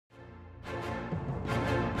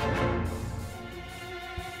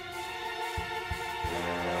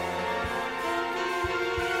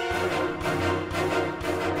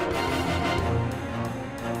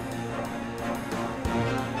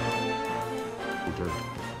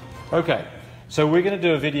Okay, so we're going to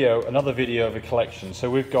do a video, another video of a collection. So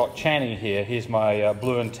we've got Channing here. He's my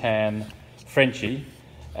blue and tan Frenchie.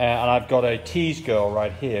 And I've got a tease girl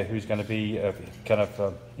right here who's going to be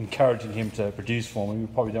encouraging him to produce for me. We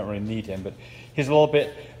probably don't really need him, but he's a little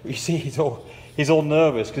bit, you see, he's all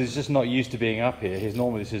nervous because he's just not used to being up here.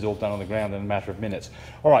 Normally this is all done on the ground in a matter of minutes.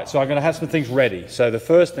 All right, so I'm going to have some things ready. So the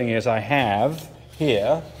first thing is I have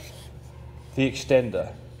here the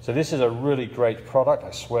extender. So this is a really great product, I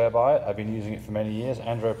swear by it. I've been using it for many years,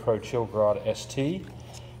 Andro Pro Chill Guard ST.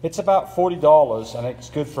 It's about $40 and it's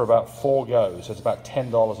good for about 4 goes. So it's about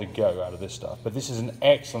 $10 a go out of this stuff. But this is an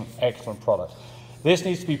excellent, excellent product. This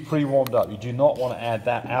needs to be pre-warmed up. You do not want to add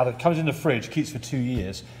that out. It comes in the fridge, keeps for 2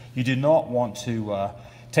 years. You do not want to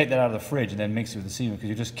take that out of the fridge and then mix it with the semen because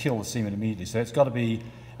you just kill the semen immediately. So it's got to be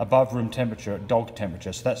above room temperature, dog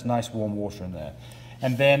temperature. So that's nice warm water in there.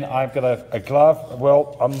 And then I've got a glove.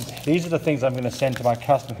 Well, these are the things I'm going to send to my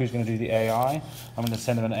customer who's going to do the AI. I'm going to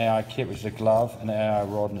send him an AI kit, which is a glove, an AI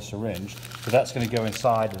rod, and a syringe. So that's going to go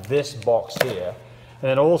inside this box here. And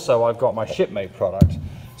then also I've got my shipmate product.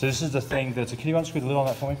 So this is the thing that's, can you unscrew the lid on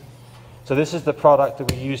that for me? So this is the product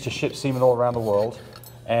that we use to ship semen all around the world.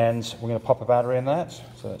 And we're going to pop a battery in that.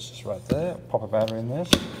 So that's just right there. Pop a battery in this.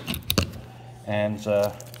 And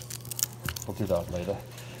we'll do that later.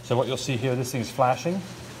 So what you'll see here, this thing is flashing,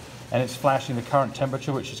 and it's flashing the current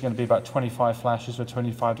temperature, which is going to be about 25 flashes for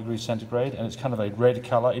 25 degrees centigrade, and it's kind of a red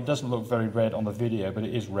color. It doesn't look very red on the video, but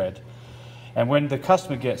it is red. And when the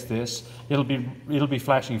customer gets this, it'll be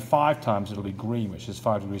flashing 5 times, it'll be green, which is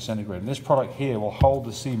 5 degrees centigrade. And this product here will hold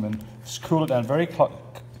the semen, cool it down very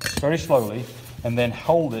slowly, and then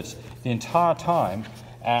hold it the entire time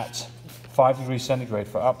at 5 degrees centigrade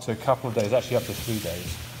for up to a couple of days, actually up to 3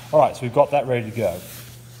 days. All right, so we've got that ready to go.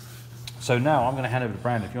 So now I'm going to hand over to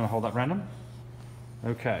Brandon. If you want to hold that, Brandon.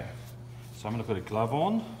 Okay. So I'm going to put a glove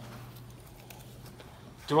on.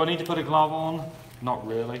 Do I need to put a glove on? Not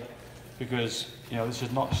really, because this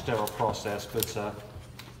is not a sterile process. But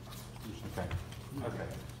okay.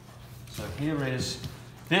 So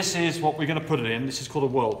this is what we're going to put it in. This is called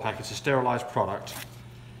a World Pack. It's a sterilized product.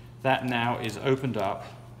 That now is opened up,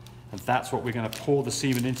 and that's what we're going to pour the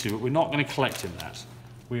semen into. But we're not going to collect in that.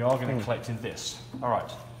 We are going to collect in this. All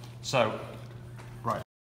right. So, right,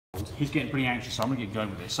 he's getting pretty anxious, so I'm going to get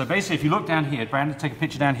going with this. So basically, if you look down here, Brandon, take a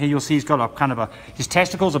picture down here, you'll see he's got a kind of his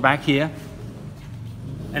testicles are back here.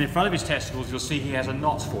 And in front of his testicles, you'll see he has a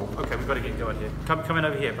knot fork. Okay, we've got to get going here. Come in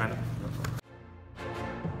over here, Brandon.